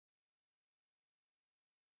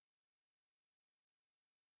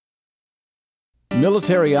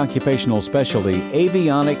military occupational specialty,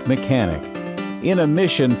 avionic mechanic. In a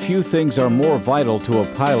mission, few things are more vital to a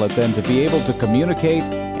pilot than to be able to communicate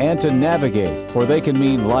and to navigate, for they can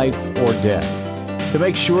mean life or death. To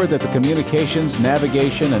make sure that the communications,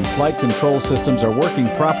 navigation, and flight control systems are working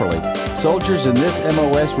properly, soldiers in this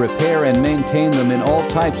MOS repair and maintain them in all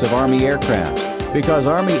types of Army aircraft. Because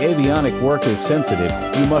Army avionic work is sensitive,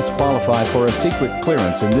 you must qualify for a secret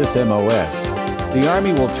clearance in this MOS. The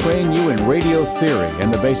Army will train you in radio theory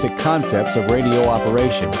and the basic concepts of radio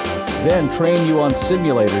operation. Then train you on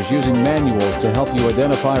simulators using manuals to help you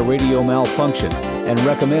identify radio malfunctions and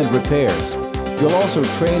recommend repairs. You'll also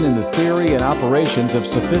train in the theory and operations of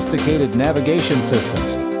sophisticated navigation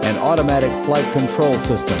systems and automatic flight control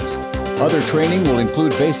systems. Other training will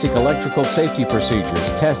include basic electrical safety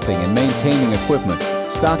procedures, testing and maintaining equipment,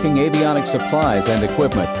 stocking avionic supplies and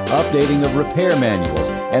equipment, updating of repair manuals,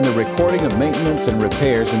 and the recording of maintenance and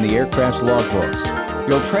repairs in the aircraft's logbooks.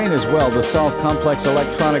 You'll train as well to solve complex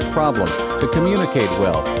electronic problems, to communicate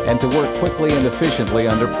well, and to work quickly and efficiently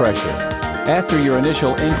under pressure. After your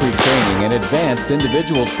initial entry training and advanced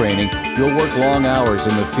individual training, you'll work long hours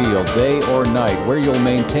in the field, day or night, where you'll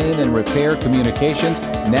maintain and repair communications,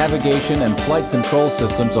 navigation, and flight control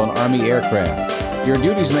systems on Army aircraft. Your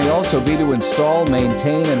duties may also be to install,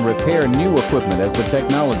 maintain, and repair new equipment as the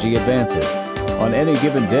technology advances. On any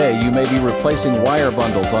given day, you may be replacing wire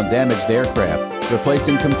bundles on damaged aircraft,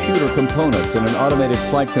 replacing computer components in an automated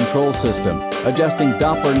flight control system, adjusting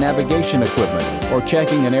Doppler navigation equipment, or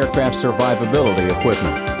checking an aircraft's survivability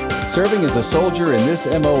equipment. Serving as a soldier in this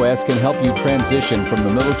MOS can help you transition from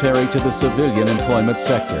the military to the civilian employment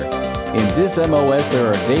sector. In this MOS, there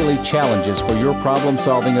are daily challenges for your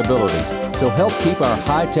problem-solving abilities, so help keep our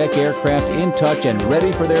high-tech aircraft in touch and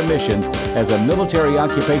ready for their missions as a military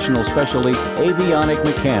occupational specialty avionic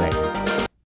mechanic.